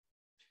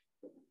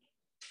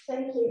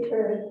Thank you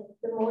for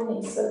the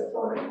morning so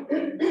far.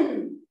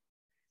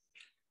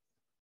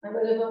 I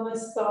would have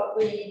almost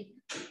thought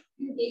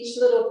each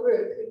little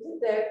group who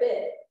did their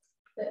bit,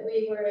 that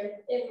we were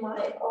in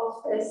my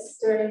office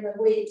during the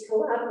week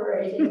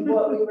collaborating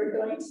what we were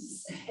going to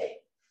say.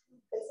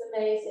 It's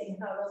amazing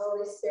how the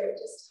Holy Spirit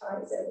just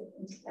ties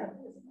everything together,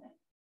 isn't it?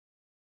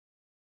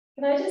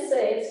 Can I just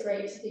say it's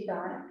great to be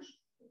back?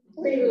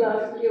 We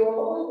love you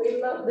all.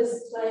 We love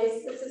this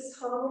place. This is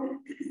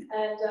home.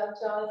 And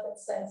Jonathan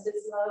sends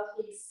his love.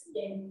 He's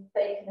in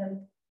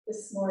Fakenham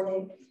this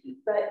morning.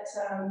 But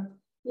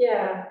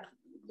yeah,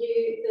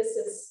 this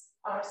is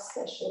our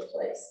special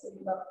place. We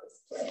love this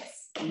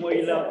place. And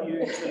we love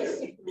you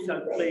too.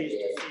 So pleased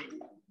to see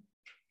you.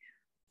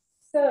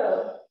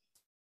 So,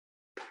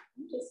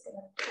 I'm just going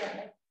to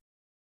pray.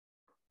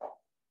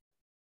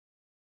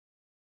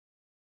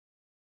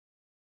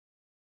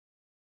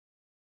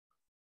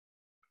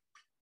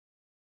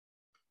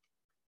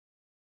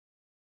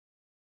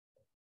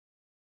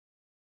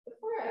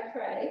 Before I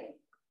pray,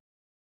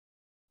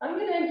 I'm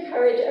going to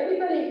encourage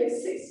everybody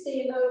who's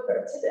 60 and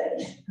over today.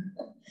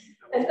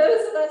 And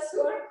those of us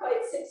who aren't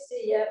quite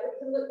 60 yet, we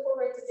can look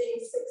forward to being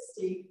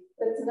 60.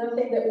 That's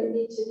nothing that we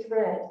need to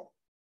dread.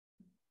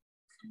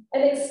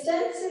 An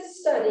extensive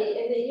study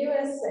in the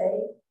USA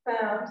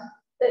found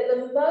that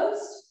the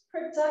most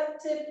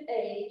productive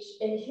age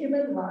in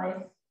human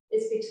life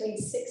is between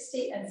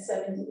 60 and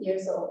 70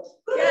 years old.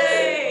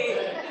 Yay!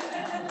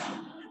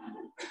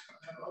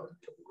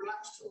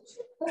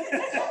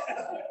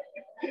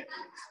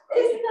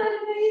 Isn't that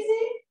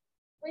amazing?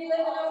 We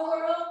live in a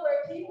world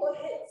where people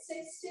hit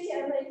 60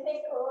 and they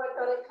think, oh, I've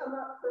got to come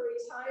up for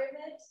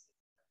retirement.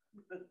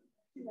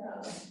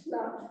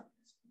 No.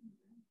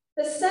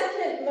 The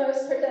second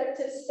most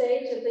productive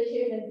stage of the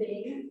human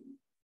being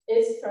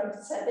is from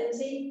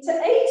 70 to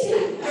 80.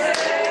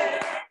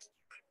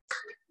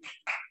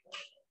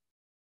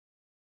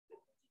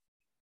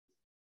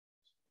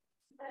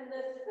 And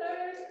the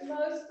third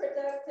most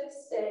productive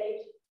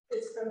stage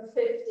is from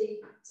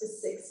 50 to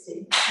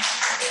 60.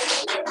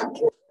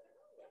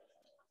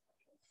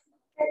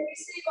 Can you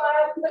see why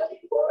I'm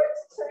looking forward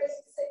to turning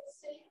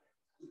 60?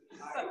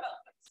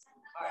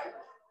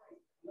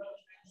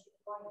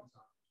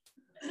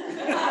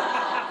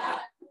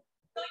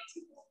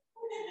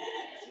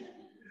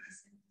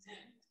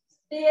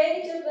 The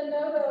age of the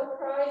Nobel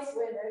Prize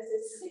winners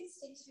is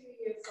 62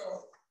 years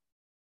old.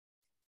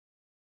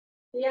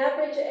 The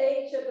average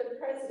age of the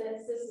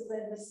presidents, this is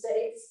in the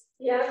States,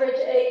 the average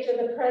age of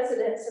the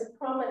presidents of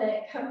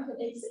prominent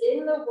companies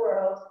in the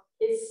world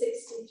is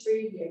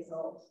 63 years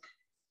old.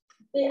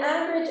 The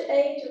average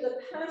age of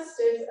the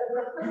pastors of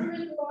the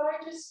 100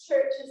 largest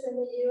churches in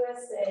the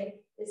USA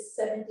is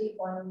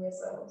 71 years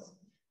old.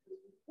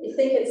 We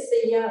think it's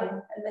the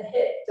young and the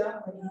hip,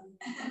 don't we?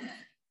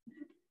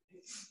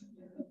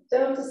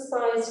 Don't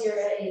despise your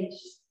age.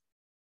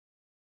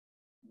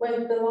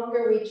 When the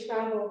longer we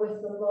travel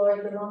with the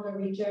Lord, the longer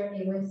we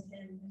journey with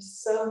him, there's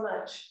so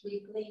much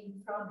we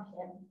glean from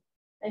him.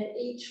 And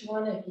each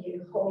one of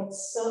you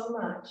holds so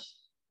much.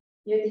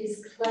 You're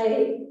these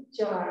clay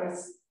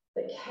jars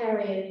that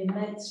carry an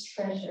immense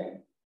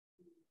treasure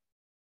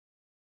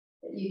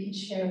that you can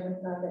share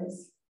with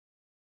others.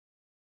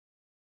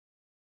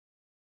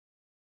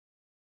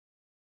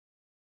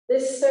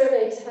 This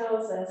survey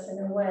tells us, in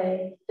a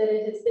way, that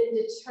it has been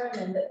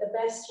determined that the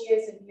best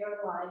years of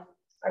your life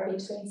are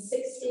between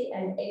 60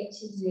 and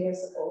 80 years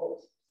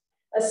old.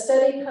 A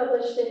study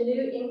published in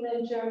New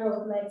England Journal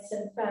of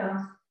Medicine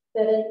found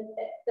that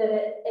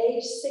at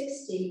age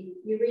 60,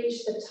 you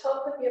reach the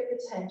top of your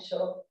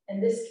potential,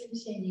 and this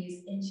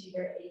continues into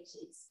your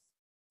 80s.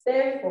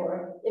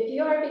 Therefore, if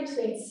you are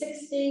between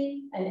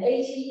 60 and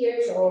 80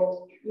 years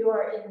old, you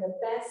are in the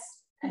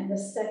best and the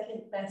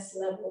second best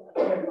level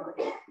of your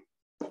life.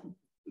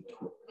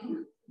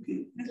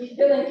 Do you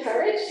feel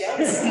encouraged?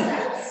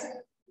 Yes.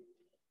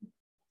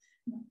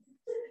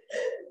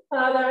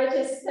 Father, I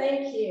just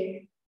thank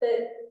you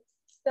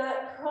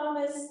that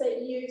promise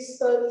that you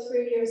spoke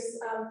through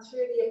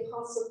the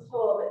Apostle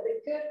Paul, that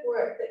the good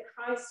work that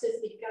Christ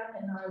has begun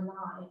in our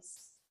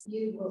lives,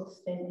 you will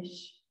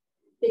finish,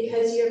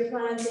 because your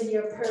plans and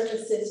your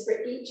purposes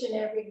for each and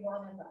every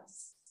one of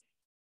us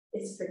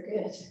is for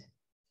good.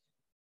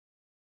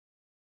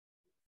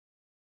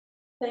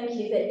 Thank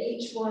you that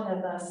each one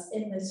of us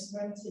in this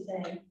room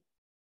today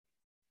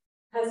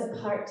has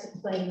a part to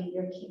play in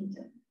your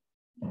kingdom.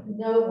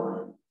 No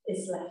one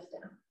is left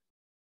out.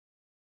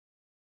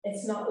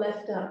 It's not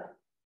left up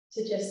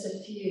to just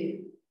a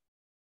few,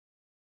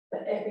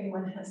 but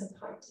everyone has a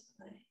part to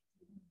play.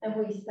 And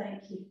we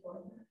thank you for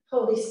that.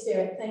 Holy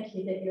Spirit, thank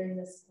you that you're in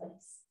this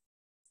place.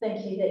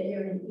 Thank you that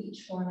you're in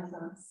each one of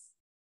us.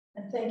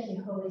 And thank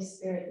you, Holy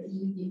Spirit, that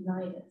you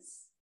unite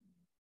us.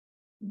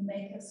 You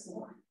make us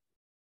one.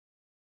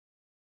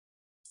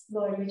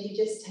 Lord, would you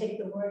just take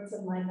the words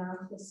of my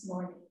mouth this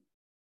morning?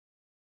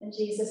 And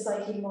Jesus,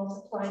 like you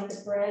multiplied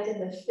the bread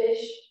and the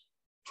fish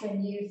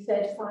when you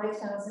fed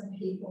 5,000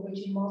 people, would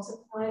you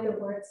multiply the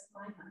words of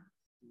my mouth?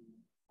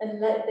 And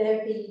let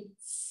there be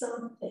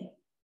something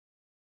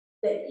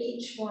that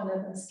each one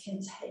of us can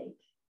take,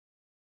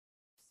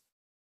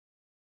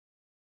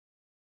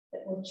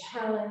 that will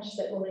challenge,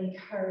 that will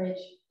encourage,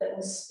 that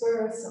will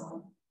spur us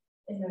on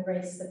in the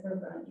race that we're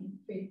running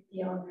for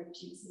the honor of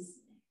Jesus'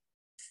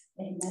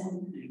 name.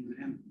 Amen.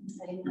 Amen.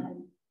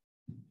 Amen.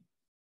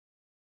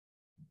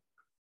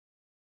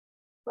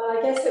 Well,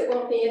 I guess it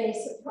won't be any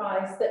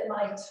surprise that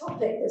my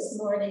topic this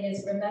morning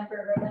is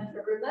remember,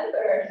 remember,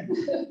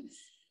 remember.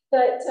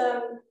 But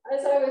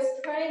as I was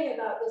praying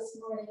about this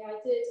morning, I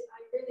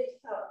really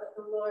felt that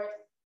the Lord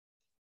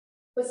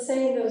was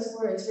saying those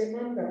words,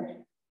 remember,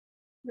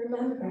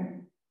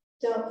 remember,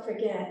 don't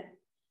forget.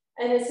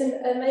 And it's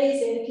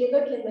amazing, if you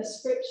look in the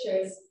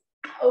scriptures,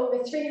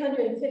 over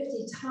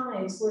 350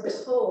 times we're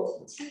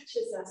told he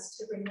teaches us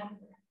to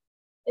remember.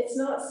 It's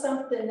not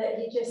something that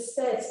he just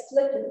says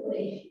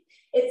flippantly.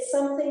 It's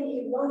something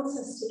he wants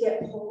us to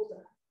get hold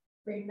of.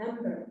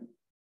 Remember.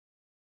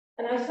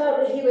 And I felt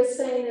that he was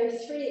saying there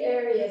are 3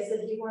 areas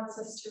that he wants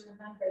us to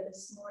remember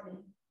this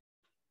morning.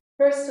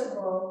 First of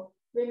all,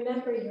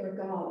 remember your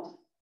God.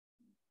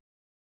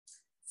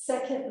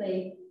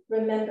 Secondly,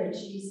 remember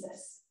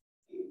Jesus.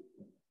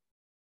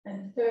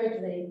 And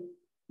thirdly,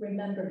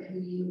 remember who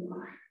you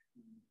are.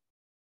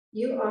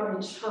 You are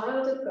a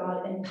child of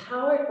God,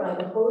 empowered by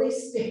the Holy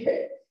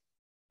Spirit,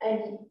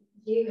 and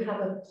you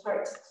have a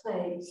part to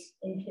play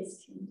in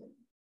his kingdom.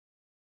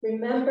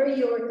 Remember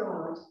your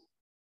God,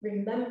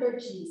 remember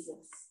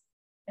Jesus,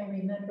 and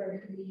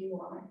remember who you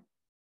are.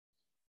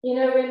 You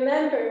know,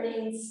 remember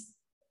means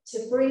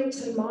to bring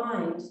to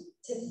mind,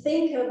 to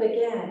think of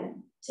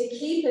again, to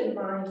keep in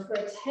mind, for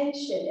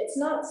attention. It's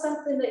not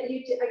something that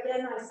you do,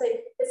 again, I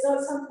say, it's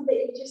not something that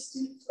you just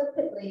do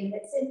flippantly and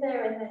it's in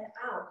there and then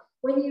out.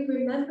 When you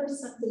remember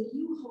something,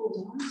 you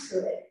hold on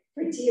to it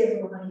for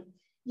dear life.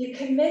 You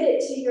commit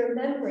it to your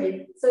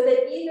memory so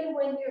that even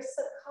when you're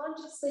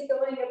subconsciously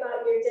going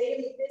about your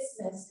daily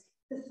business,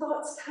 the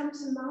thoughts come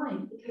to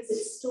mind because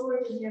it's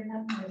stored in your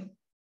memory.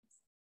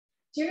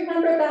 Do you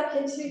remember back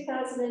in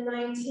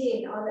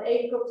 2019 on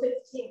April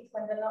 15th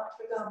when the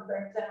Notre Dame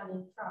burned down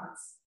in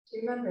France? Do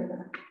you remember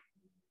that?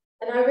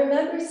 And I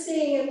remember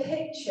seeing a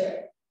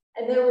picture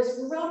and there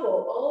was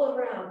rubble all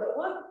around, but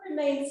what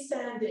remained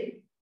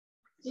standing?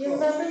 Do you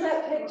remember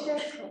that picture?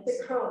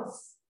 The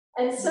cross.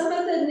 And some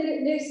of the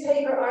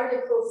newspaper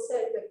articles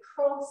said the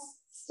cross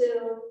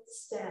still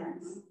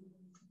stands.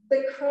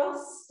 The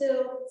cross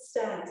still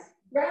stands.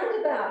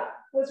 Roundabout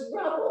was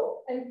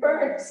rubble and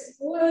burnt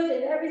wood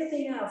and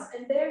everything else.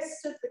 And there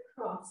stood the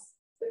cross.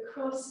 The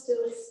cross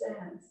still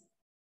stands.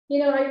 You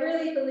know, I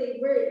really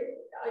believe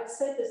I've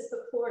said this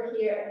before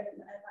here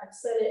and I've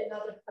said it in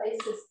other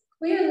places.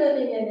 We are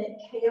living in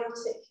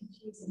chaotic,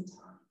 confusing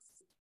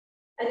times.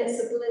 And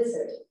it's a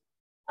blizzard.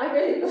 I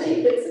really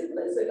believe it's a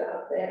blizzard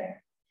out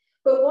there.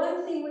 But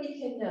one thing we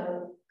can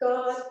know,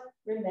 God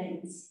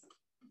remains.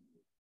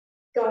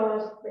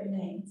 God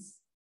remains.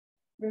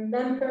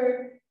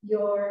 Remember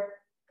your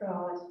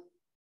God.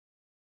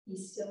 He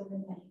still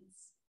remains.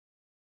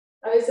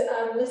 I was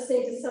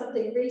listening to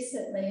something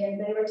recently, and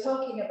they were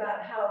talking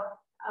about how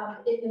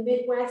in the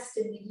Midwest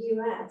in the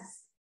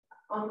US,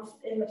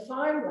 in the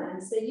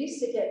farmlands, they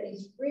used to get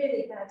these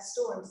really bad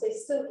storms. They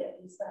still get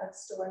these bad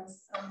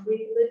storms.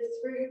 We've lived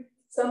through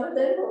some of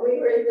them when we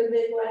were in the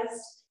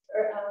Midwest.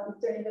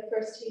 During the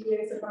first 2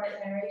 years of our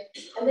marriage,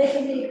 and they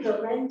can be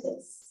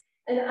horrendous.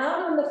 And out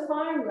on the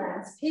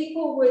farmlands,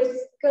 people would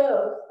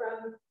go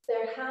from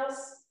their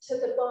house to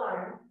the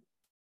barn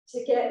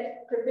to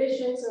get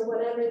provisions or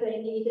whatever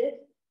they needed.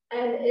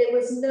 And it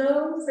was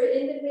known for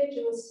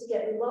individuals to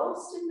get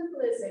lost in the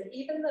blizzard,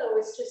 even though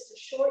it's just a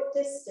short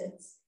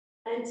distance,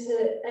 and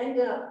to end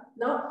up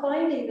not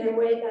finding their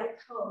way back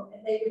home,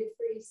 and they would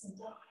freeze and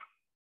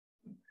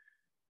die.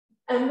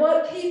 And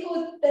what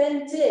people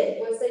then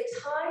did was they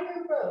tied a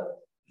rope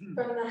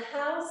from the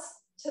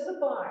house to the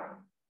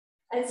barn.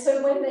 And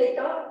so when they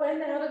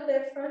went out of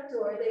their front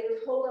door, they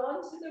would hold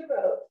on to the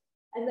rope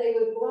and they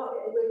would walk,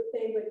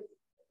 they would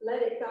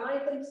let it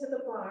guide them to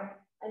the barn,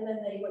 and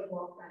then they would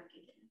walk back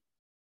again.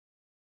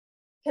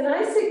 Can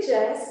I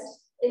suggest,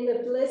 in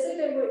the blizzard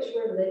in which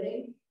we're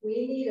living,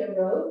 we need a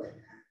rope,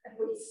 and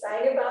we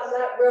sang about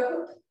that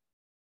rope,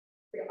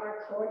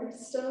 our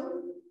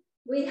cornerstone.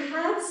 We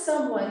have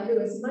someone who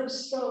is much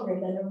stronger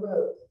than a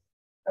rope.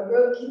 A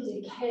rope can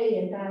decay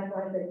in bad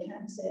weather,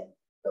 can't it?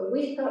 But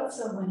we've got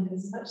someone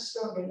who's much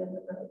stronger than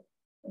the rope,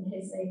 and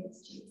his name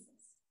is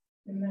Jesus.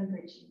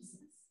 Remember Jesus.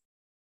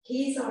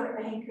 He's our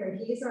anchor.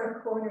 He's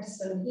our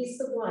cornerstone. He's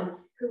the one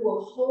who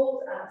will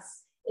hold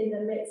us in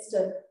the midst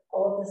of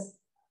all the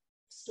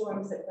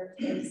storms that we're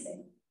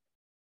facing.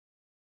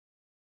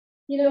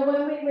 You know,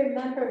 when we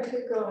remember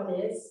who God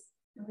is,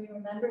 and we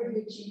remember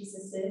who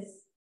Jesus is,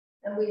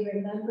 and we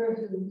remember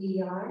who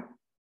we are,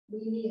 we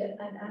need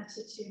an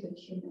attitude of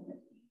humility.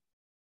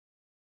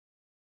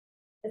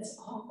 It's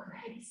all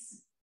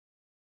grace.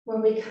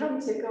 When we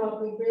come to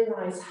God, we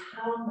realize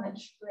how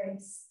much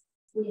grace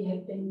we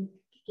have been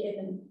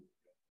given.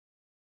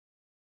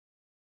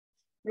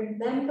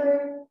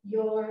 Remember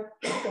your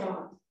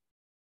God.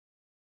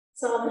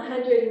 Psalm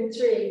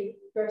 103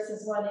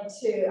 verses 1 and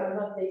 2. I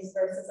love these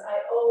verses. I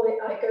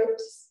go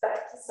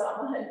back to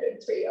Psalm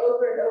 103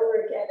 over and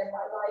over again in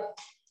my life.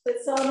 But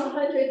Psalm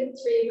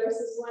 103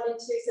 verses 1 and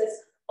 2 says,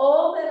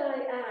 all that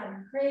I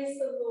am, praise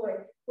the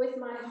Lord. With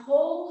my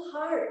whole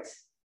heart,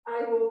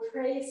 I will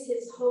praise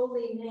his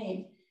holy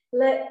name.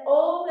 Let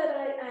all that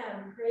I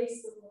am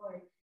praise the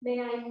Lord. May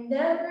I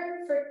never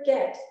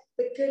forget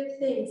the good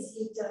things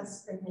he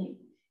does for me.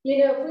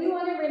 You know, if we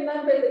want to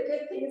remember the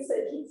good things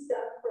that he's done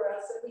for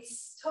us, and we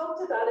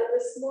talked about it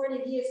this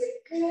morning, he is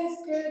a good,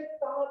 good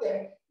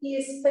Father. He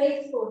is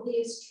faithful. He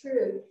is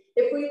true.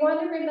 If we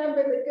want to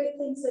remember the good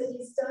things that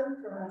he's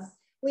done for us,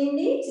 we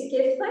need to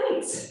give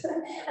thanks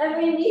and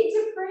we need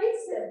to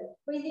praise him.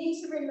 We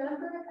need to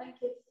remember and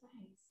give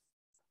thanks.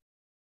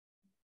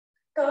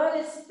 God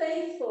is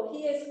faithful.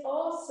 He is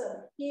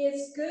awesome. He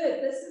is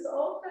good. This is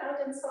all found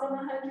in Psalm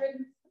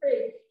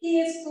 103.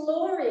 He is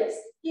glorious.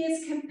 He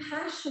is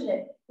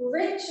compassionate,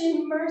 rich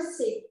in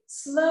mercy,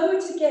 slow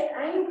to get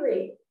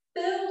angry,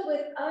 filled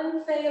with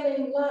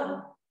unfailing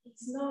love.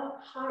 He's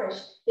not harsh.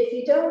 If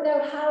you don't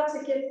know how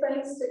to give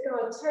thanks to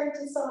God, turn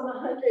to Psalm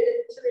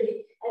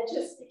 103 and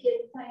just begin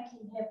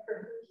thanking him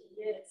for who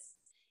he is.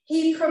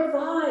 He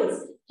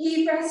provides,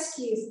 he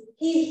rescues,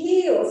 he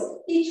heals,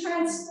 he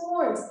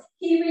transforms,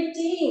 he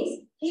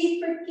redeems,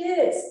 he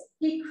forgives,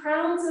 he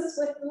crowns us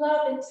with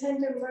love and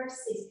tender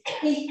mercies.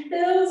 He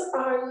fills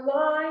our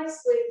lives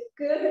with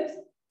good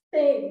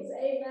things,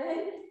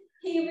 amen?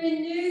 He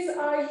renews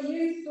our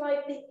youth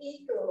like the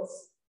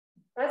eagles.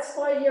 That's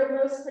why your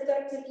most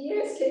productive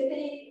years can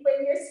be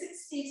when you're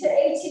 60 to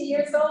 80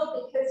 years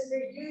old, because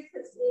your youth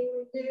is being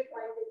renewed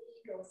like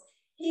the eagles.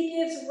 He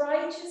gives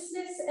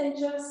righteousness and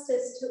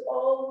justice to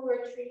all who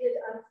are treated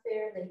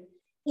unfairly.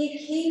 He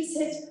keeps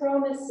his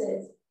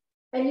promises.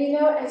 And you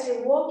know, as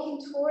you're walking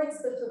towards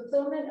the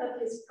fulfillment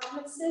of his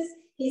promises,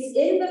 he's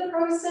in the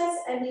process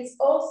and he's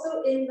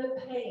also in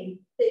the pain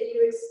that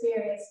you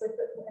experience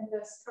when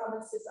those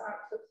promises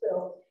aren't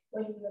fulfilled,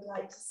 when you would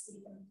like to see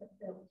them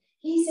fulfilled.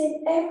 He's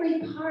in every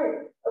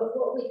part of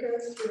what we go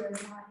through in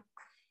life.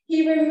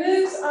 He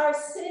removes our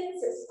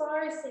sins as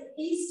far as the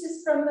east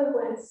is from the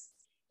west.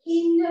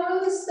 He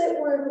knows that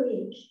we're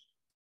weak.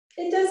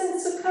 It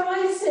doesn't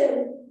surprise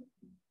him.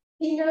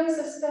 He knows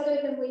us better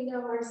than we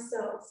know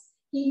ourselves.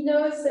 He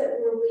knows that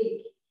we're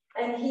weak,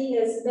 and he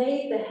has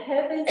made the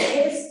heavens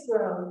his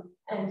throne,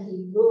 and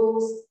he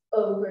rules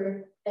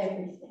over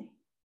everything.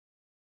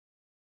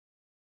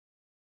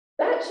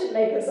 That should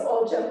make us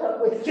all jump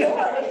up with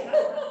joy.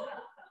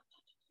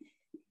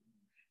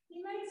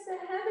 He makes the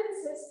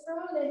heavens his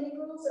throne, and he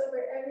rules over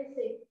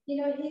everything.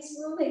 You know, he's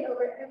ruling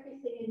over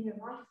everything in your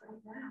life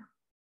right now.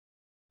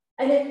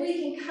 And if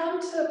we can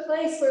come to a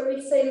place where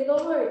we say,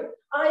 Lord,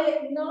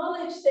 I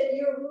acknowledge that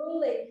you're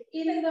ruling,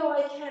 even though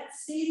I can't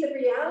see the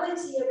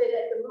reality of it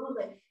at the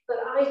moment, but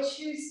I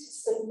choose to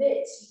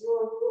submit to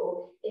your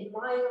rule in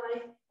my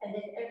life and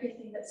in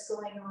everything that's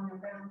going on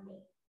around me.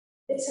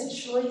 It's a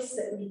choice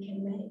that we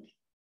can make.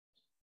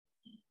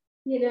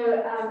 You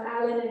know,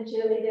 Alan and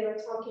Julie, they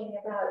were talking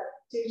about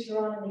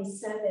Deuteronomy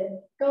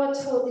 7. God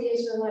told the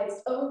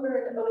Israelites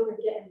over and over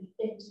again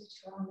in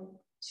Deuteronomy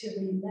to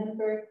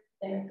remember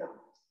their God.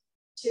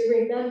 To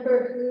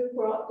remember who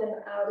brought them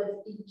out of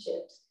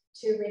Egypt.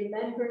 To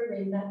remember,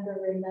 remember,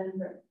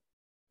 remember.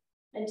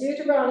 And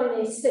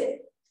Deuteronomy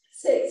 6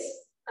 says,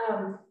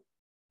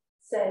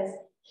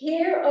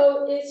 Hear,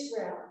 O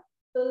Israel,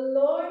 the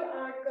Lord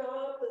our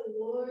God, the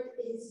Lord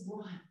is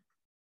one.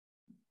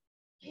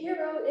 Hear,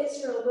 O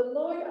Israel, the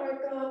Lord our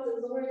God,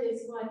 the Lord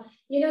is one.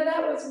 You know,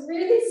 that was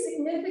really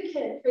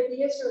significant for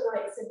the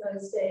Israelites in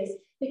those days,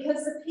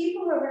 because the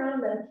people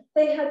around them,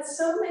 they had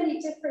so many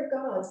different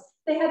gods.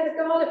 They had the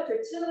God of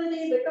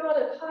fertility, the God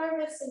of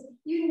harvest, and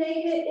you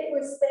name it, it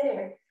was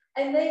there.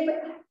 And they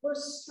were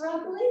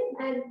struggling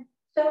and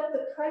felt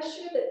the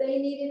pressure that they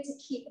needed to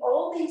keep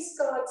all these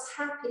gods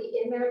happy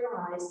in their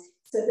lives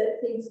so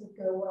that things would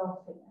go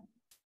well for them.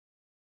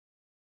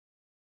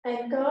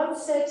 And God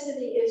said to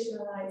the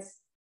Israelites,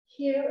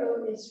 Hear,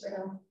 O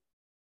Israel,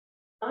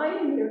 I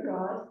am your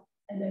God,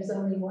 and there's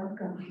only one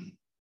God.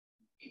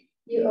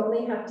 You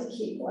only have to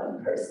keep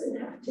one person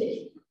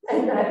happy,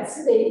 and that's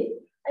me.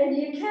 And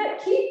you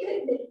can't keep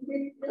it,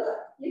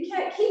 you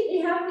can't keep me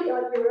happy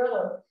on your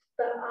own,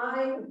 but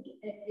I will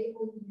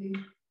enable you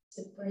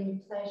to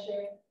bring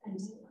pleasure and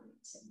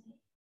delight to me.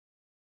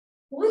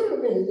 What a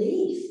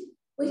relief.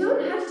 We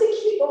don't have to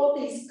keep all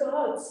these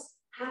gods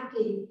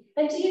happy.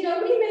 And do you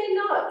know, we may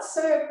not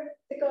serve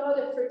the God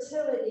of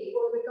fertility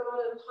or the God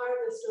of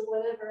harvest or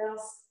whatever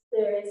else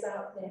there is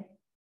out there.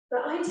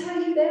 But I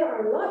tell you, there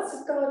are lots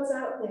of gods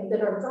out there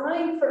that are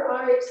vying for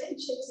our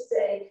attention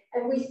today,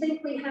 and we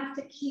think we have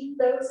to keep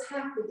those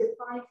happy to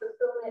find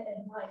fulfillment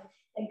in life.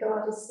 And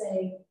God is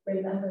saying,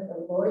 remember,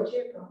 the Lord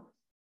your God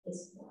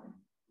is one.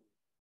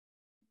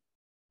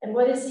 And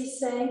what is he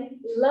saying?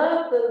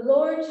 Love the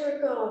Lord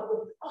your God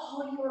with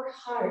all your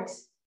heart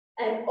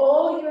and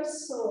all your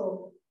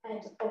soul and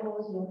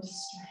all your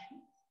strength.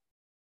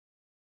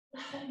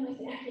 Love him with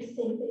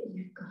everything that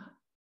you've got.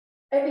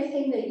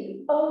 everything that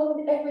you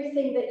own,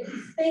 everything that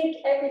you think,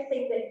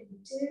 everything that you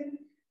do,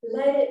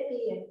 let it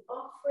be an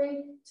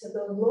offering to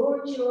the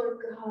Lord your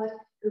God,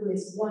 who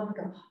is one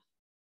God,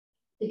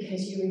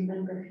 because you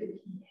remember who he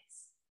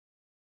is.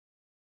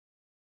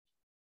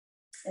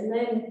 And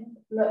then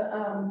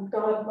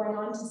God went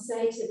on to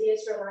say to the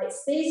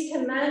Israelites, these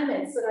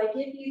commandments that I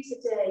give you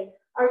today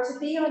are to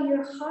be on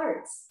your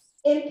hearts.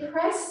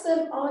 Impress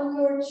them on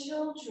your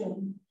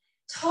children.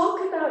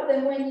 Talk about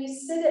them when you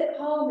sit at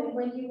home and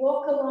when you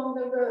walk along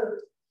the road,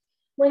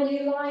 when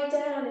you lie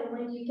down and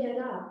when you get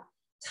up.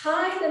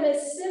 Tie them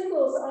as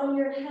symbols on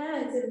your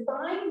hands and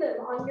bind them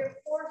on your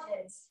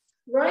foreheads.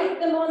 Write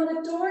them on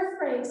the door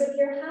frames of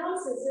your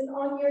houses and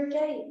on your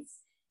gates.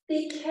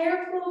 Be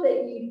careful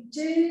that you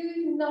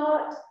do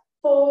not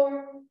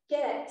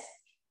forget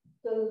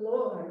the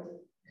Lord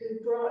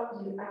who brought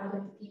you out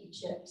of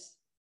Egypt,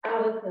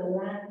 out of the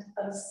land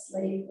of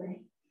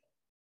slavery.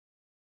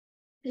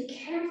 Be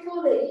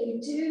careful that you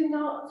do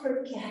not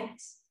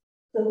forget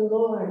the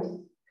Lord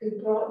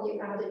who brought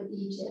you out of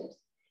Egypt.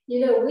 You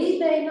know, we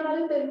may not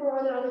have been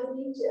brought out of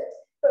Egypt,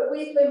 but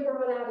we've been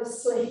brought out of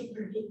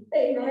slavery.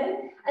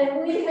 Amen.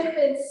 And we have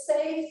been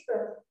saved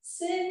from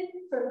sin,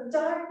 from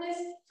darkness,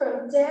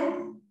 from death.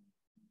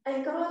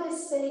 And God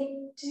is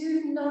saying,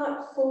 do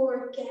not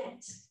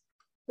forget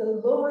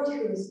the Lord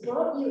who has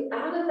brought you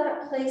out of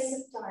that place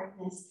of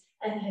darkness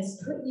and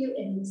has put you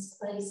in this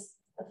place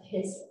of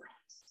his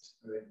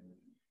light. Right.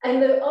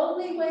 And the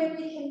only way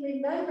we can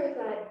remember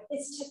that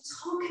is to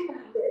talk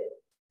about it.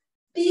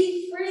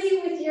 Be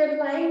free with your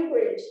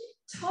language.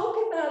 Talk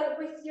about it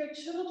with your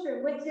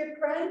children, with your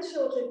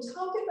grandchildren.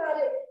 Talk about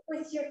it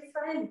with your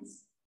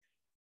friends.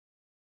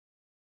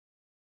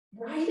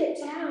 Write it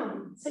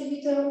down so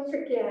you don't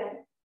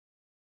forget.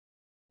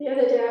 The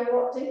other day I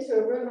walked into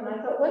a room and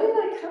I thought, what did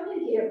I come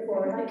in here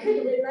for? And I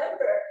couldn't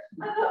remember.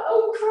 I thought,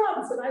 oh,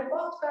 crumbs. And I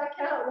walked back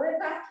out, went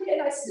back in.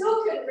 I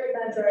still couldn't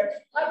remember.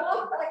 I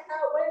walked back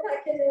out, went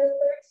back in there a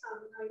third time,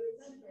 and I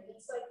remembered.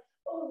 It's like,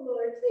 oh,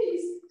 Lord,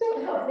 please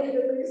don't help me to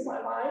lose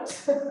my mind.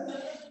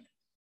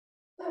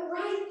 But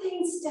write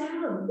things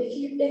down.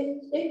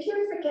 If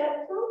you're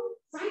forgetful,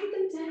 write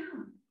them down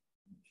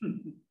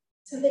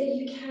so that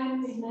you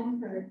can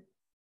remember.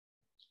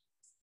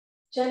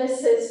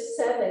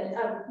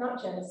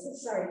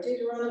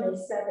 Deuteronomy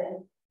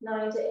 7,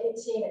 9 to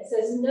 18. It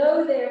says,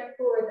 know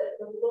therefore that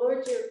the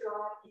Lord your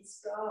God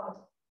is God.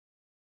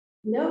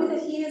 Know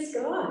that he is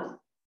God.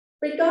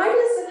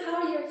 Regardless of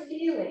how you're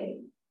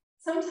feeling,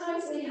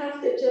 sometimes we have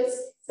to just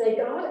say,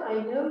 God, I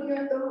know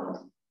you're God.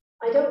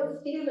 I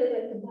don't feel it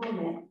at the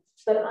moment,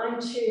 but I'm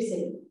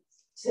choosing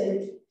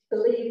to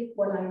believe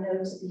what I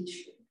know to be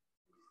true.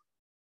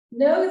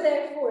 Know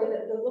therefore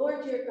that the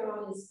Lord your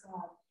God is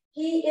God.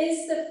 He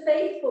is the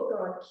faithful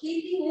God,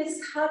 keeping his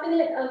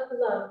covenant of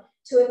love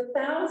to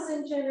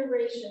 1,000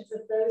 generations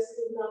of those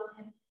who love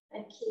him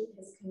and keep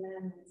his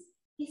commandments.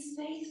 He's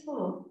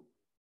faithful.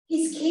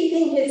 He's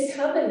keeping his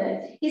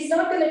covenant. He's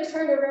not going to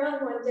turn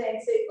around one day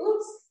and say,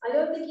 oops, I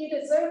don't think you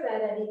deserve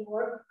that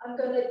anymore. I'm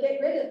going to get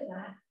rid of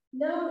that.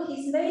 No,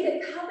 he's made a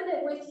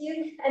covenant with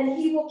you and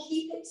he will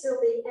keep it till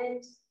the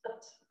end of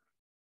time.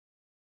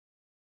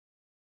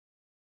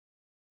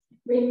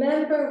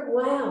 Remember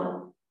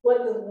well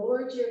what the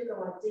Lord your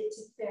God did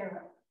to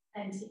Pharaoh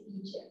and to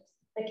Egypt.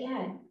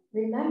 Again,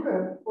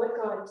 remember what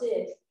God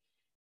did.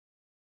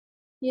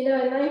 You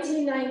know, in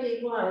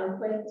 1991,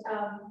 when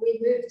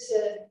we moved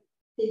to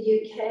the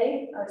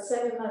UK, I was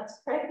 7 months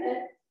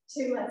pregnant.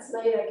 2 months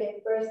later, I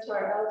gave birth to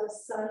our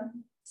eldest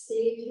son,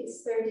 Steve.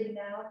 He's 30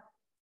 now.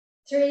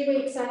 3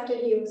 weeks after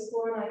he was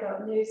born, I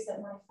got news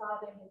that my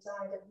father had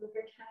died of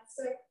liver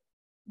cancer.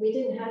 We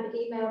didn't have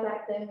email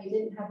back then. We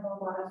didn't have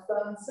mobile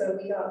phones, so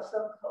we got a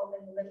phone call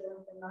in the middle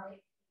of the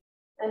night.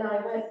 And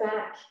I went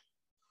back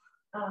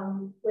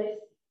with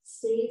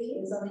Steve. He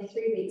was only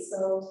 3 weeks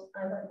old.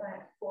 I went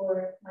back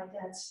for my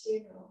dad's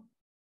funeral.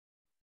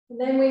 And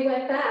then we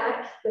went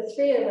back, the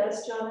three of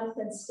us,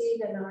 Jonathan,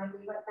 Steve, and I,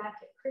 we went back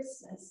at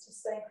Christmas to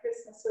spend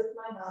Christmas with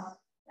my mom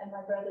and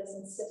my brothers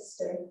and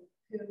sister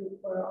who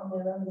were on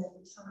their own at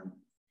the time.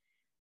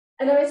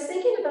 And I was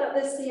thinking about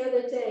this the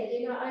other day.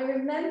 You know, I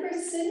remember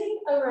sitting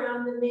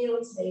around the meal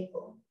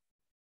table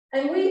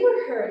and we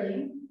were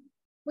hurting,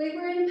 we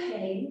were in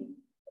pain,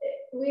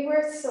 we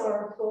were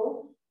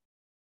sorrowful,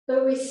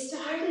 but we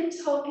started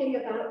talking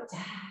about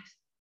Dad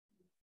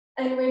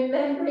and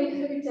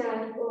remembering who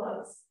Dad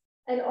was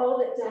and all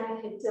that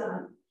Dad had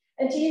done.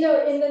 And you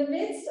know, in the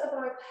midst of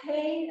our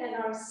pain and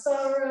our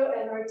sorrow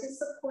and our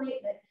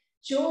disappointment,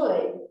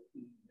 joy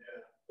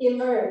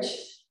emerged.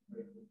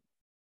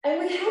 And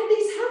we had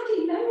these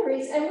happy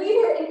memories and we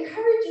were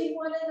encouraging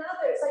one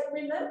another. It's like,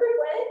 remember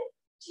when?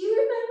 Do you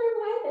remember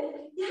when?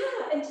 And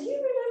yeah, and do you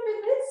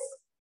remember this?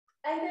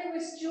 And there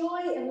was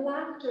joy and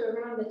laughter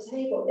around the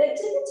table. It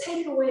didn't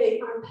take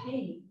away our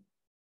pain,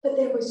 but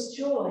there was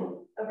joy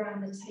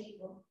around the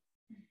table.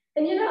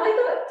 And you know,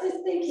 I got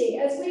to thinking,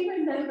 as we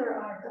remember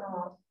our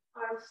God,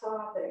 our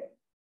Father,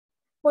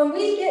 when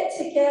we get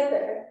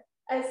together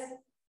as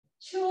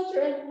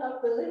children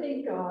of the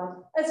living God,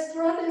 as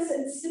brothers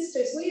and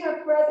sisters. We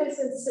are brothers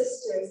and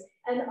sisters,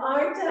 and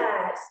our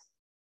dad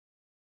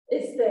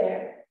is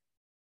there.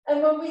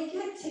 And when we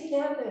get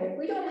together,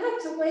 we don't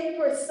have to wait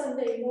for a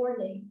Sunday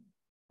morning.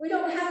 We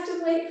don't have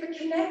to wait for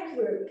Connect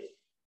Group.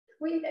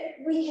 We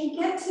can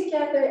get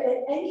together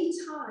at any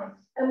time.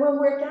 And when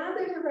we're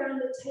gathered around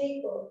the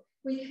table,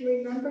 we can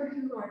remember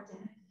who our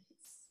dad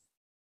is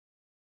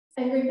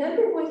and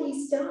remember what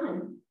he's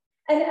done.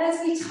 And as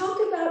we talk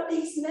about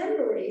these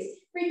memories,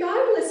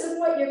 regardless of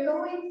what you're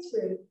going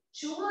through,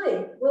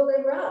 joy will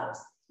erupt.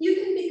 You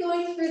can be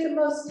going through the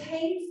most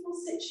painful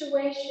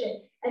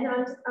situation, and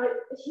I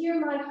hear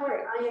my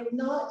heart. I am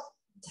not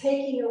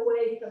taking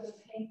away from the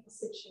painful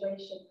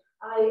situation.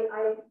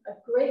 I'm a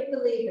great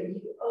believer.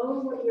 You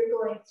own what you're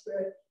going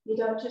through. You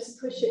don't just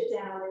push it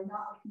down and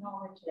not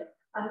acknowledge it.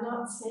 I'm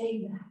not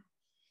saying that.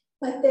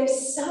 But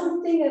there's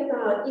something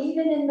about,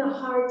 even in the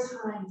hard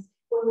times,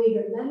 when we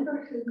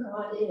remember who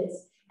God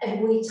is,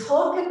 and we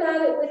talk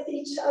about it with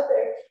each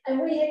other,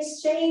 and we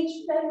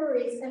exchange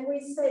memories, and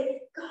we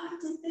say, God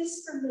did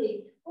this for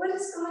me. What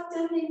has God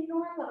done in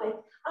your life?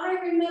 I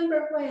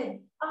remember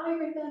when. I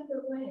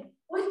remember when.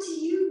 What do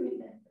you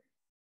remember?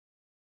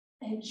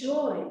 And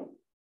joy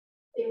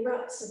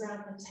erupts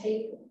around the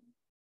table.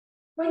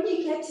 When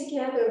you get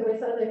together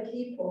with other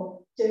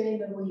people during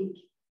the week,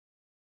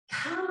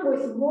 come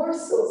with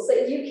morsels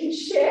that you can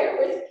share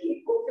with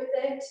people for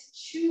them to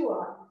chew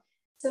on,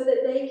 so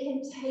that they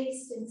can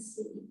taste and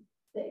see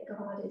that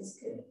God is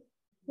good.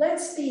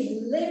 Let's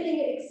be living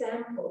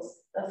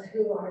examples of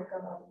who our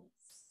God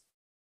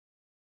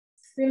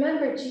is.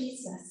 Remember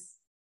Jesus.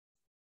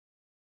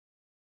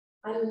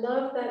 I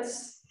love that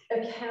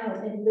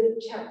account in Luke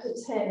chapter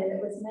 10, and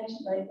it was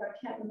mentioned, I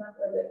can't remember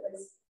whether it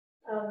was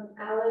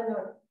Alan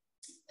or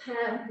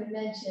Pam who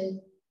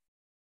mentioned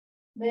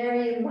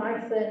Mary and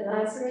Martha and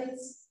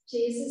Lazarus.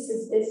 Jesus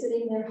is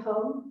visiting their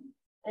home,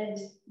 and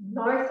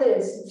Martha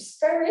is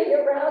scurrying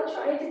around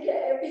trying to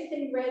get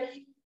everything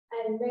ready,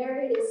 and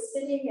Mary is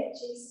sitting at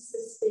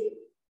Jesus' feet.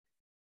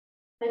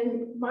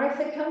 And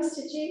Martha comes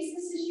to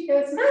Jesus and she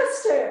goes,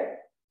 Master,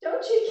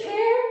 don't you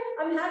care?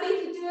 I'm having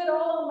to do it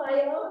all on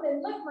my own,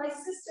 and look, my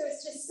sister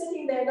is just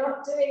sitting there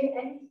not doing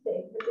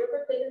anything. Have you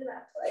ever been in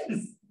that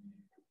place?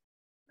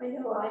 I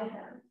know I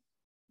have.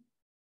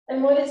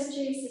 And what does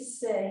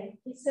Jesus say?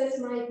 He says,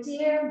 my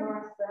dear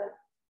Martha,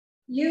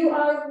 you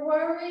are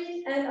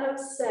worried and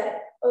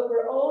upset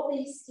over all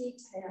these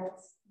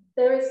details.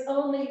 There is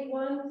only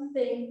one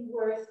thing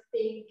worth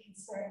being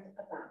concerned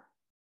about.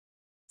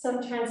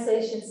 Some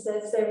translation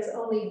says there is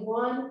only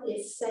one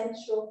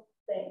essential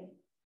thing,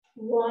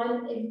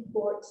 one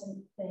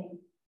important thing.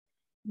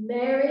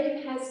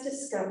 Mary has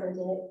discovered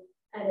it,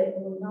 and it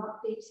will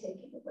not be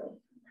taken away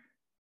from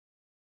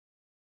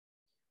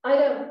her. I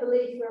don't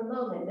believe for a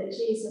moment that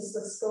Jesus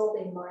was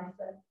scolding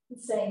Martha and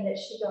saying that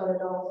she got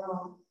it all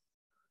wrong.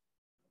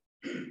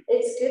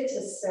 It's good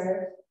to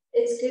serve.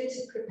 It's good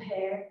to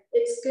prepare.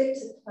 It's good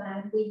to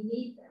plan. We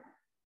need that.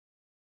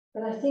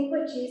 But I think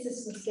what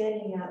Jesus was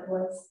getting at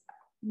was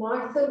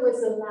Martha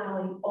was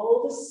allowing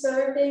all the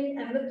serving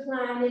and the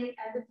planning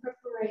and the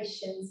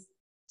preparations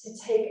to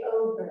take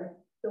over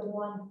the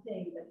one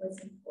thing that was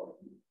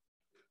important.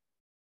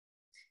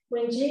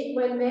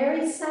 When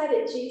Mary sat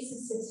at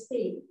Jesus'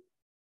 feet,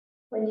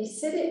 when you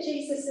sit at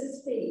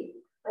Jesus' feet,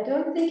 I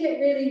don't think it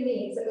really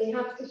means that we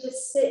have to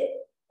just sit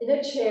in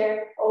a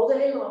chair all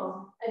day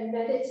long and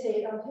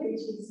meditate on who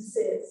Jesus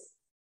is.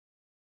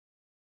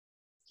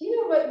 Do you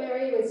know what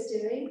Mary was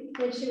doing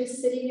when she was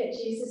sitting at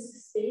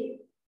Jesus' feet?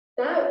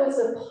 That was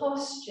a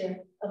posture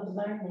of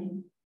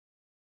learning.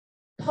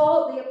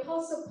 The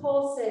Apostle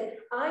Paul said,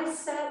 I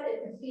sat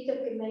at the feet of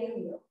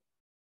Gamaliel.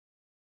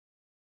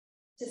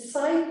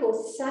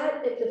 Disciples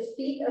sat at the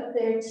feet of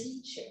their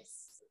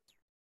teachers.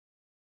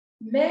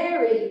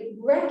 Mary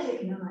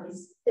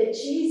recognized that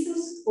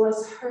Jesus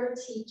was her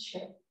teacher,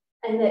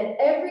 and that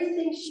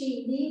everything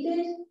she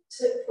needed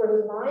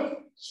for life,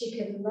 she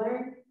could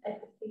learn at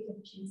the feet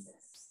of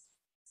Jesus.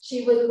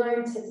 She would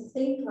learn to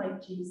think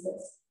like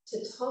Jesus, to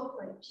talk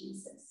like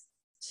Jesus,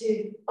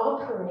 to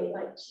operate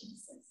like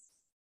Jesus.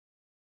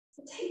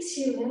 It takes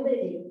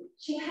humility.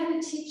 She had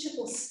a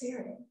teachable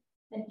spirit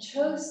and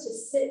chose to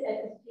sit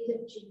at the feet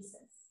of Jesus.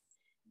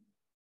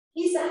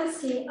 He's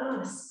asking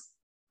us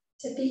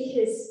to be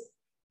his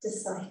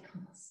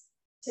disciples,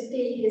 to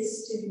be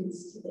his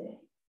students today.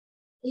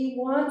 He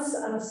wants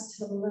us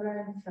to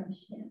learn from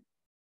him.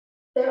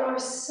 There are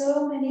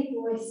so many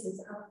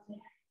voices out there.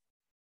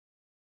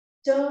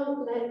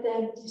 Don't let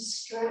them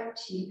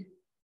distract you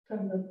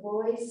from the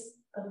voice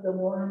of the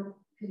one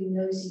who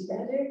knows you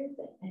better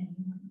than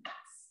anyone else.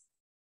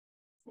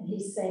 And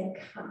he's saying,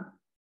 come,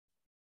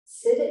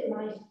 sit at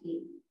my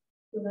feet,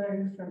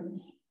 learn from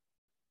me.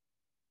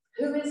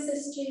 Who is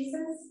this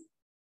Jesus?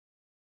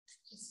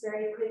 Just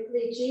very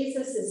quickly,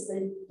 Jesus is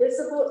the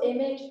visible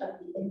image of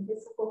the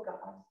invisible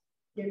God.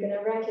 You're going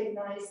to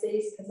recognize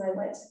these because I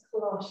went to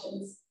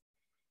Colossians.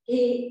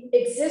 He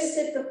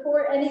existed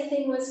before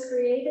anything was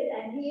created,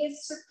 and he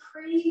is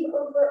supreme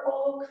over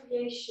all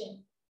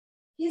creation.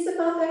 He's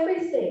above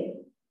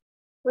everything.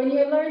 When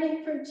you're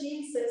learning from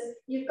Jesus,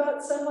 you've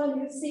got someone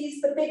who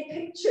sees the big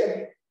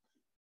picture.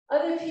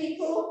 Other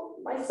people,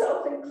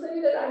 myself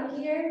included, I'm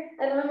here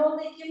and I'm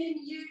only giving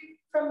you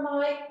from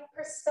my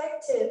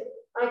perspective.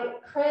 I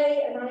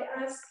pray and I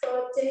ask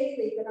God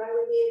daily that I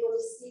would be able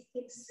to see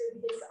things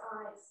through his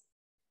eyes.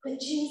 But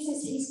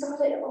Jesus, he's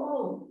got it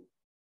all.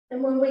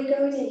 And when we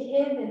go to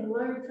him and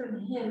learn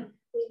from him,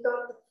 we've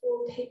got the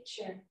full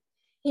picture.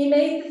 He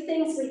made the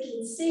things we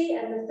can see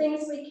and the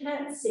things we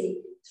can't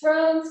see.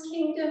 Thrones,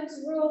 kingdoms,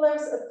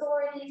 rulers,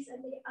 authorities,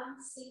 and the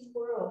unseen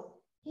world.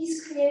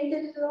 He's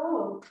created it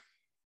all.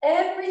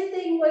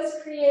 Everything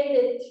was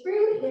created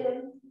through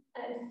him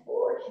and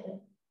for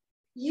him.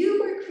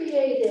 You were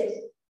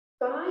created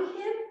by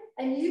him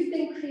and you've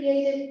been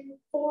created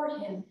for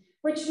him,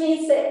 which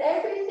means that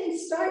everything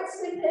starts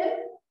with him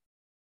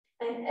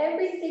and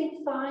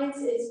everything finds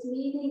its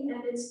meaning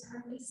and its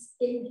purpose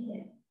in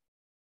him.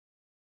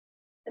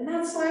 And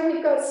that's why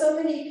we've got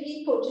so many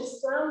people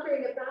just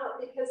floundering about,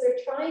 because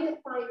they're trying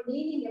to find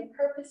meaning and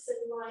purpose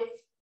in life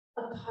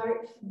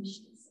apart from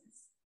Jesus.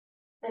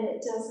 And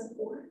it doesn't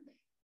work.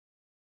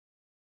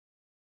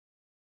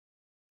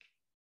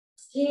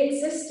 He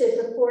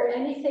existed before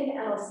anything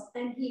else,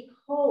 and he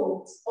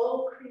holds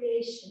all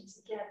creation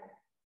together.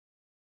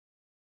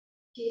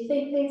 Do you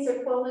think things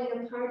are falling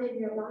apart in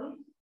your life?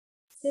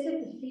 Sit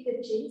at the feet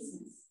of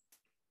Jesus.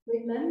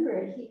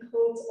 Remember, he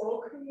holds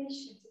all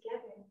creation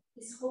together.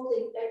 He's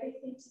holding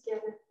everything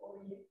together for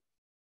you.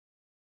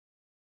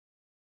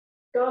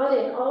 God,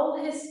 in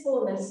all his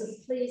fullness,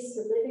 was pleased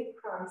to live in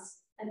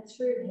Christ, and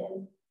through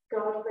him,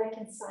 God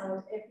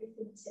reconciled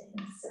everything to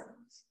himself.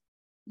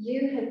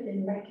 You have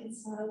been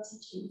reconciled to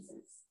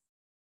Jesus.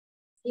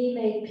 He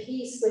made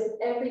peace with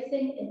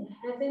everything in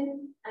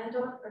heaven and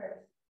on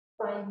earth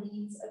by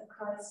means of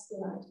Christ's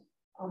blood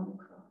on the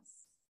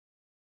cross.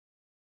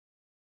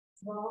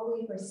 While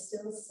we were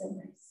still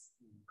sinners,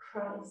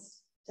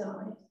 Christ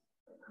died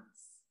for us.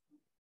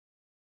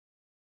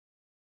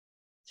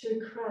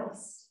 Through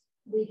Christ,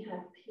 we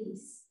have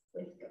peace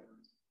with God.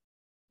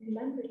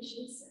 Remember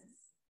Jesus.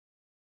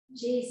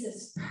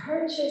 Jesus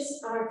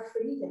purchased our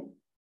freedom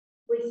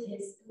with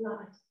his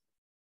blood.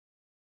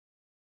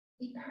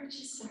 He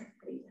purchased our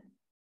freedom.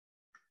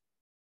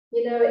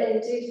 You know,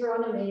 in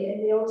Deuteronomy,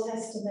 in the Old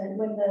Testament,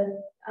 when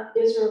the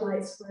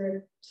Israelites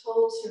were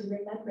told to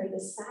remember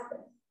the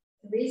Sabbath,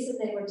 the reason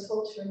they were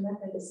told to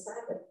remember the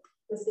Sabbath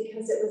was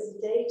because it was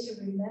a day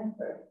to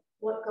remember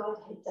what God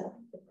had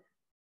done for them.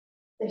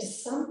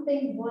 There's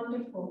something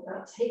wonderful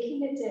about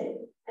taking a day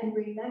and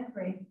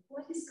remembering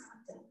what has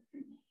God done for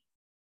me,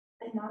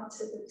 and not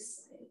to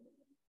lose sight of it.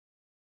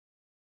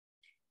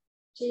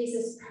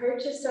 Jesus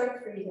purchased our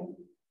freedom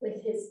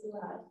with his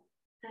blood,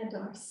 and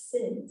our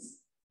sins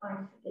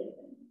are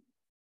forgiven.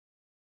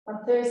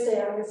 On Thursday,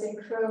 I was in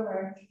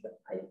Cromer.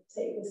 I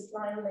take this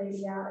blind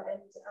lady out, and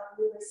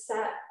we were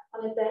sat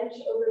on a bench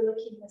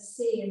overlooking the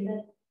sea, and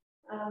then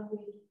we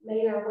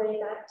made our way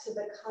back to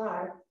the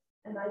car,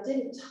 and I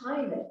didn't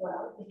time it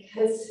well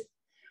because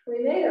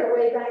we made our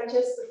way back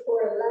just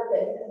before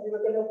 11, and we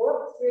were going to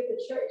walk through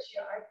the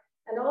churchyard,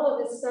 and all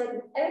of a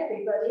sudden,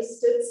 everybody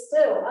stood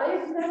still. I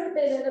have never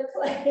been in a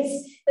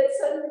place that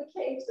suddenly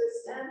came to a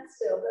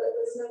standstill, but it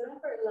was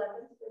November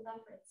 11th,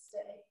 Remembrance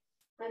Day,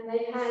 and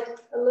they had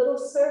a little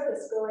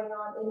service going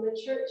on in the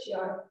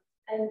churchyard,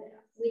 and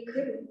we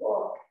couldn't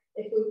walk.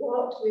 If we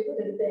walked, we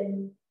would have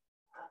been,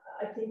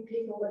 I think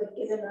people would have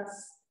given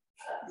us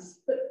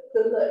the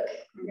look,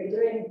 you're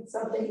doing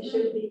something you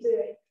shouldn't be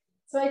doing.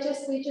 So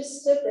we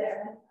just stood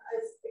there, and I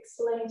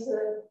explained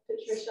to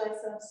Patricia, I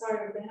said, I'm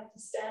sorry, we're going to have to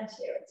stand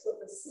here until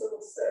this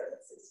little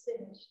service is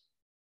finished.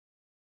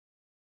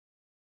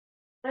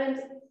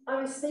 And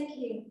I was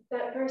thinking,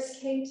 that verse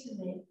came to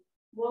me,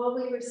 while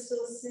we were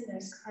still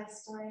sinners,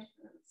 Christ died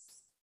for us.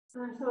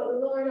 And I thought,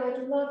 Lord,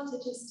 I'd love to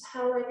just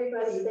tell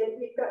everybody that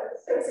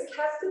there's a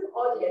captive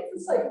audience.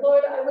 It's like,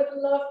 Lord, I would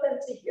love them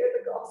to hear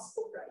the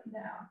gospel right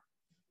now.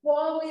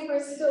 While we were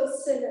still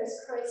sinners,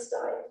 Christ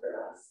died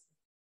for us.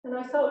 And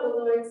I felt the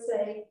Lord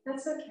say,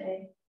 that's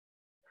okay,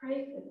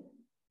 pray for them.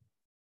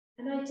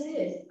 And I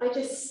did. I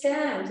just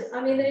scanned.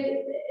 I mean,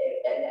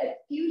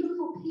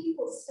 beautiful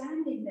people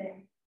standing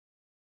there.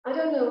 I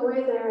don't know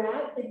where they're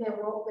at in their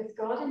walk with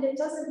God, and it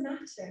doesn't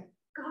matter.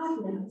 God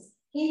knows.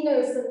 He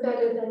knows them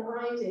better than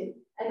I do.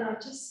 And I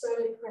just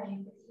started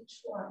praying for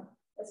each one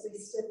as we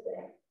stood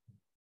there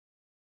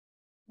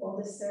while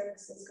the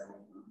service was going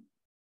on.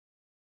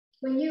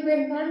 When you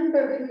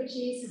remember who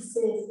Jesus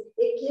is,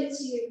 it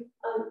gives you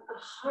a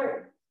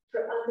heart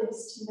for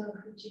others to know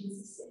who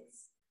Jesus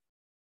is.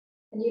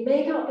 And you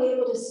may not be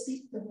able to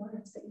speak the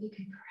words, but you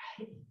can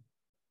pray.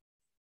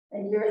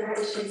 And your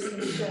actions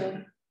will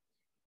show.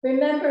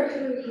 Remember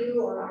who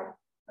you are.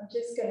 I'm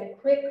just going to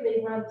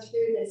quickly run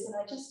through this, and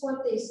I just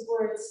want these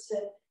words to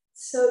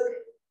soak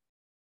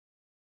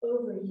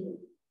over you.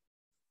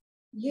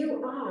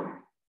 You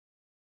are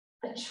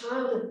a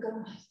child of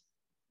God,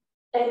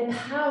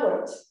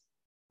 empowered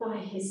by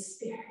his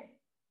Spirit.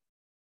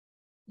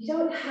 You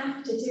don't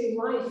have to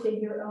do life in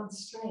your own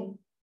strength.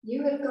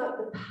 You have got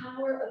the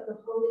power of the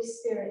Holy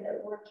Spirit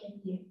at work in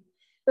you.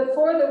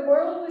 Before the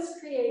world was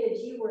created,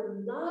 you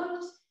were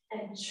loved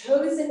and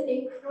chosen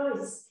in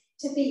Christ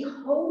to be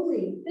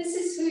holy. This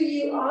is who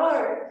you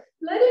are.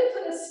 Let it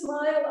put a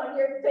smile on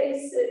your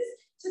faces,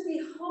 to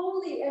be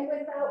holy and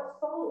without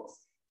fault.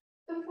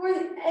 Before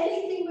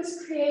anything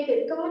was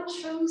created, God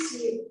chose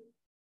you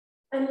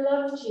and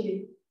loved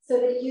you so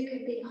that you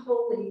could be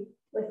holy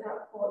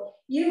without fault.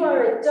 You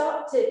are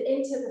adopted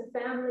into the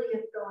family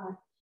of God.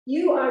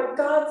 You are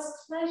God's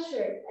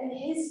pleasure and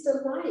his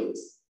delight.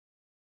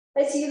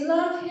 As you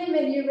love him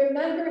and you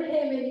remember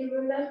him and you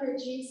remember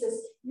Jesus,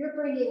 you're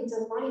bringing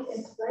delight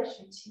and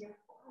pleasure to your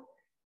Father.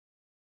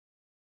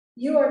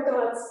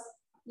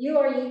 You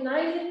are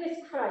united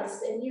with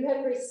Christ and you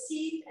have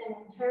received an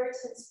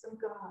inheritance from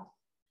God.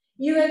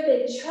 You have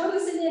been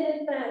chosen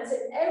in advance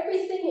and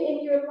everything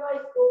in your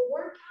life will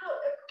work out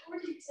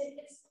according to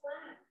his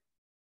plan.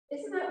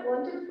 Isn't that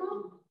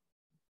wonderful?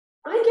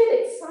 I get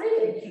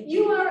excited.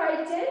 You are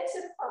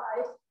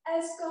identified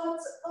as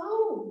God's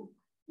own.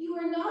 You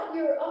are not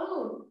your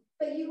own,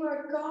 but you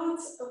are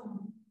God's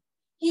own.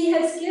 He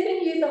has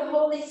given you the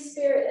Holy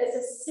Spirit as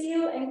a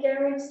seal and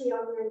guarantee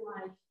on your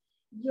life.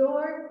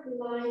 Your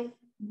life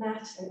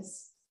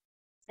matters,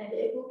 and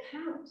it will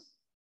count.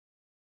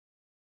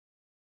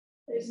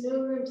 There's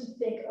no room to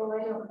think, oh,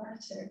 I don't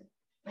matter.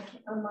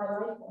 My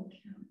life won't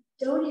count.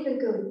 Don't even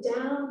go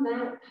down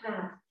that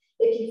path.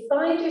 If you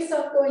find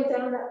yourself going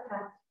down that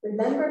path,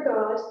 remember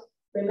God,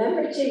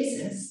 remember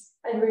Jesus,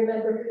 and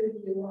remember who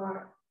you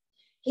are.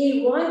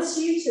 He wants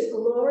you to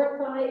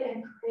glorify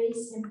and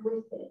praise him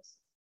with it.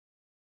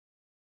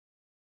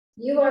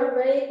 You are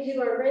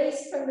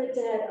raised from the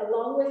dead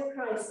along with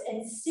Christ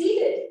and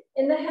seated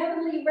in the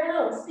heavenly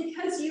realms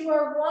because you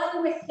are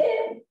one with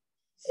him.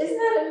 Isn't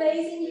that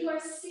amazing? You are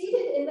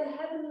seated in the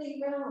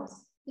heavenly realms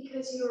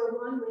because you are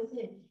one with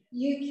him.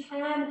 You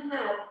can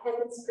have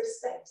heaven's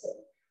perspective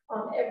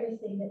on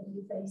everything that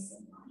you face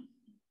in life.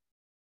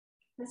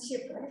 That's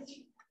your birthright.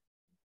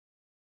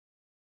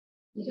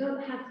 You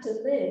don't have to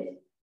live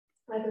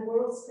by the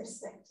world's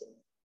perspective.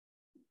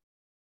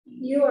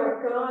 You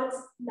are God's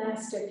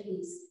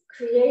masterpiece,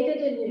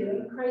 created anew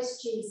in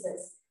Christ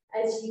Jesus,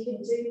 as you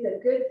can do the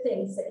good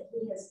things that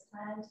he has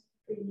planned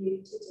for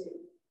you to do.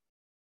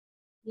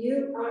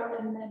 You are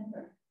a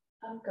member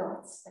of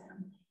God's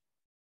family,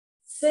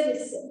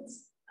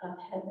 citizens of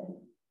heaven,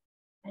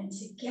 and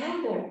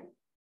together,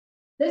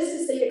 this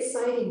is the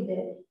exciting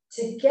bit,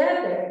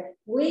 together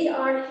we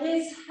are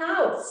his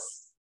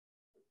house,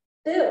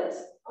 built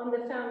on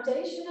the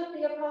foundation of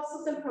the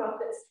apostles and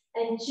prophets,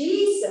 and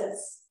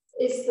Jesus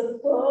is the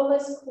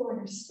flawless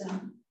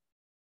cornerstone.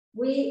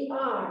 We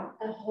are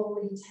a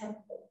holy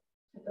temple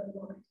for the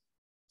Lord.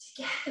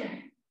 Together.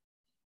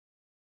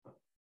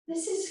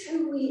 This is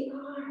who we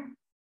are.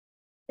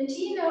 And do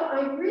you know,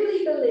 I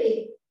really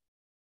believe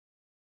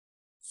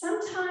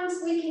sometimes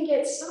we can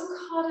get so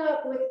caught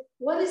up with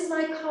what is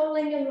my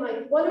calling in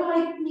life? What do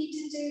I need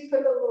to do for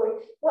the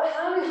Lord?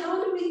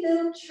 How do we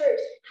build church?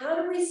 How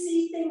do we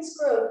see things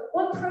grow?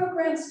 What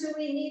programs do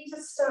we need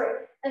to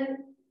start? And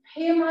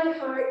hear my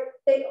heart,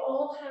 they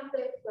all have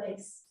their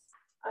place.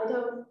 I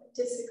don't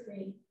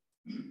disagree.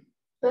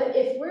 But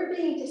if we're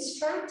being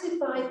distracted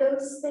by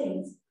those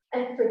things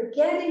and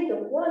forgetting the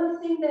one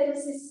thing that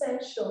is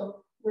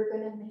essential, we're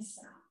going to miss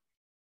out.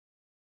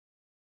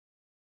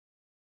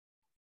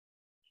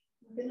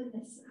 We're going to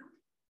miss out.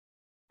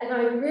 And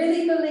I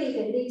really believe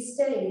in these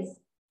days,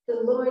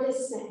 the Lord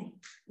is saying,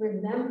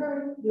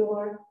 remember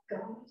your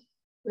God.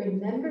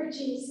 Remember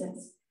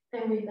Jesus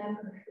and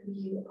remember who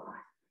you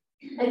are.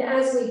 And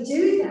as we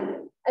do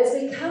that, as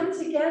we come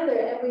together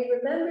and we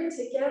remember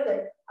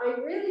together, I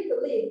really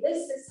believe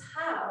this is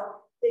how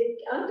the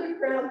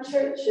underground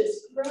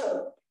churches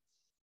grow.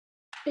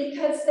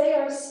 Because they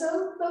are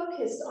so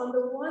focused on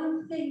the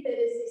one thing that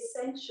is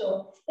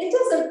essential. It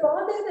doesn't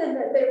bother them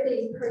that they're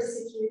being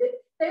persecuted.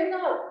 They're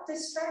not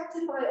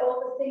distracted by all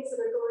the things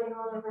that are going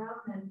on around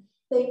them.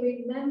 They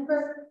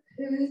remember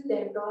who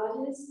their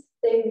God is.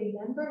 They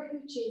remember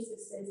who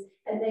Jesus is.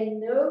 And they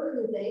know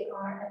who they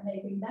are, and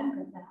they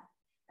remember that.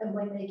 And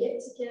when they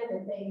get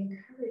together, they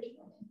encourage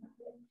one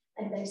another.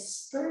 And they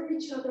spur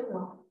each other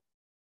on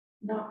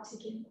not to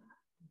give up.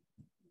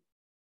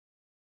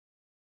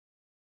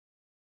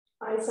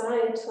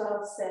 Isaiah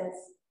 12 says,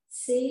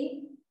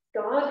 see,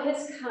 God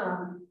has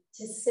come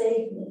to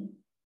save me.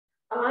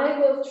 I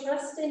will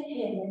trust in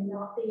him and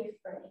not be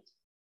afraid.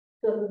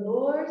 The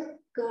Lord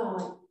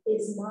God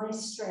is my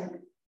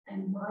strength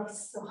and my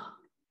song.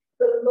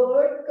 The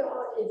Lord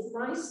God is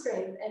my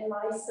strength and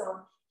my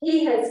song.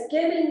 He has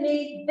given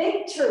me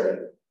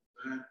victory.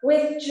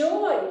 With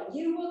joy,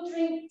 you will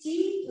drink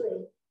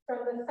deeply from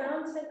the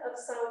fountain of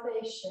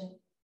salvation.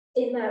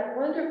 In that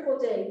wonderful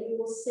day, you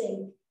will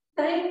sing,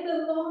 thank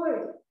the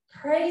Lord,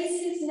 praise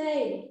his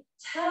name,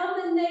 tell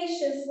the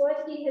nations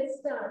what he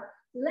has done.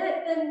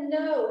 Let them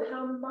know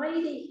how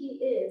mighty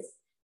he is.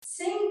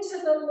 Sing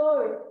to the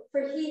Lord,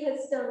 for he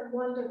has done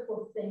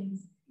wonderful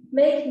things.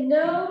 Make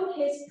known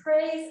his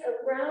praise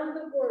around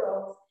the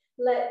world.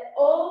 let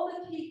all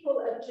the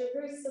people of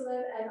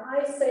Jerusalem, and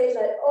I say,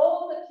 let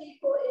all the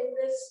people in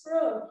this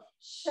room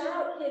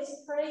shout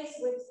his praise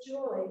with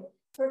joy,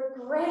 for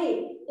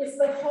great is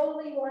the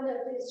Holy One of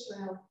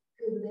Israel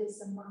who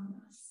lives among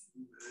us.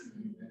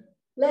 Amen.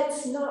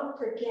 Let's not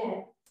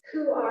forget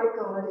who our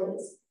God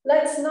is.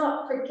 Let's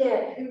not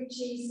forget who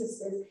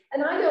Jesus is.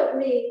 And I don't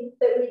mean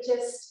that we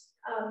just,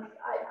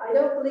 I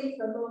don't believe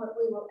for a moment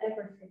we will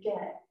ever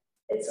forget.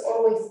 It's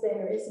always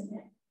there, isn't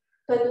it?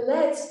 But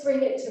let's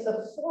bring it to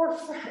the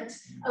forefront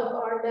of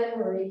our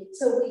memory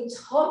so we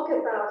talk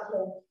about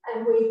him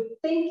and we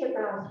think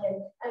about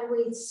him and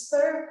we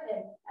serve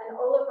him and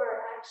all of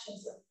our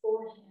actions are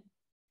for him.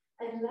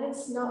 And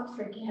let's not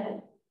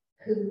forget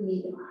who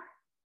we are.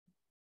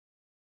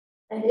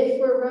 And if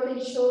we're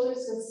rubbing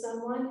shoulders with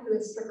someone who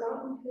has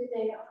forgotten who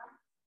they are,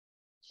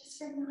 just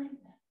remind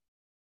them.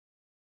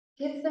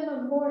 Give them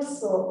a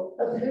morsel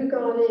of who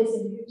God is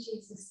and who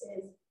Jesus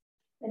is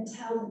and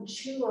tell them,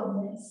 chew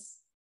on this.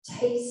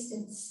 Taste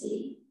and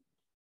see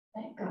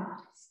that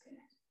God is good.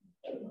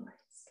 The Lord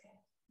is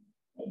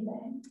good.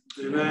 Amen.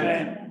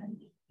 Amen.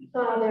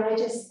 Father, I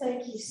just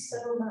thank you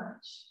so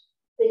much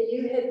that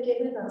you have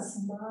given us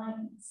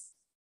minds.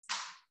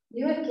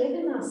 You have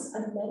given us a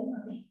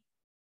memory.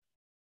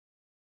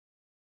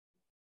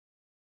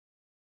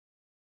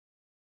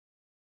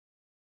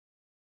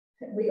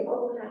 We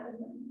all have a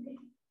memory.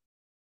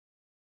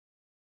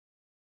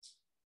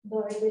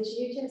 Lord, would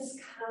you just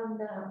come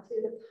now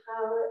through the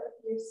power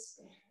of your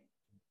Spirit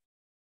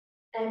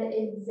and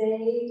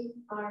invade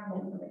our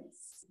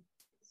memories.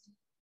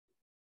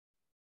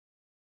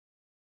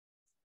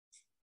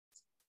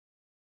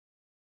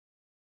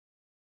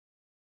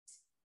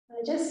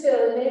 I just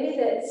feel maybe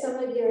that some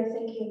of you are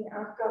thinking,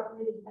 I've got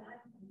really bad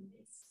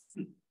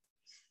memories.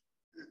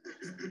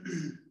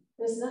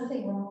 There's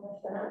nothing wrong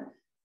with that.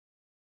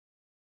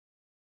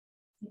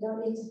 You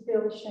don't need to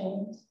feel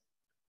ashamed.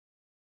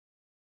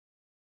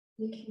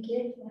 You can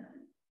give that.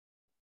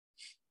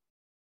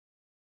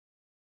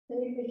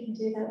 Maybe we can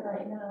do that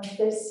right now. If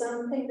there's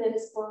something that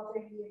is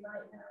bothering you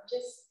right now,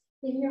 just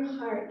in your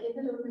heart,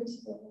 give it over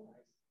to the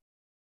Lord.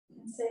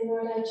 And say,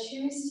 Lord, I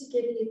choose to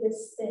give you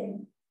this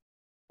thing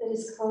that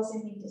is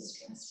causing me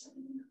distress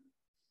right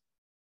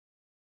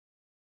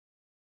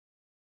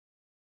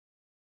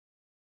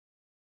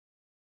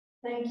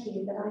now. Thank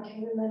you that I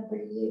can remember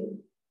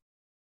you.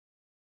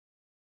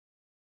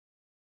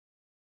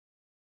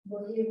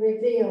 Will you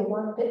reveal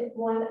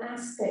one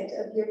aspect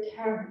of your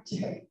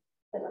character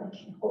that I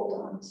can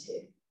hold on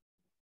to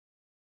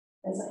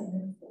as I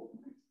move forward?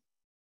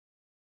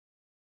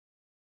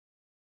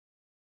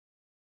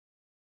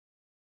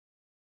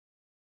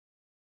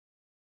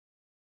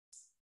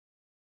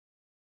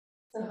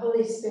 So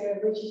Holy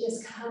Spirit, would you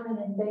just come and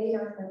invade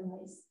our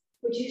memories?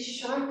 Would you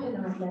sharpen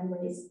our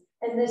memories?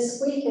 And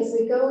this week, as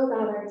we go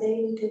about our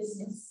daily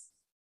business,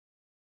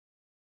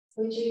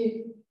 would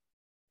you,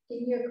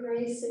 in your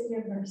grace and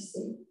your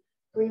mercy,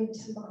 bring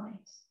to mind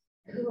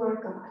who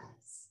our God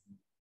is,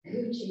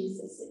 who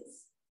Jesus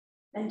is,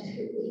 and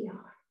who we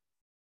are.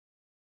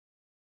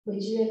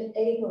 Would you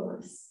enable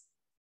us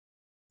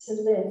to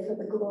live for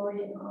the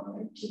glory and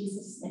honor of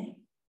Jesus' name,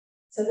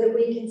 so that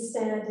we can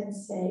stand and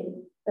say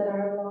that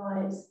our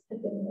lives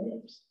have been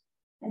lived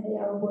and they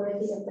are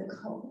worthy of the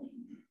calling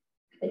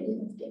that you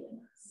have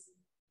given us,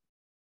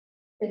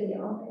 for the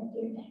honor of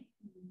your name.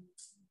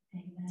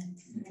 Amen.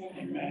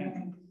 Amen.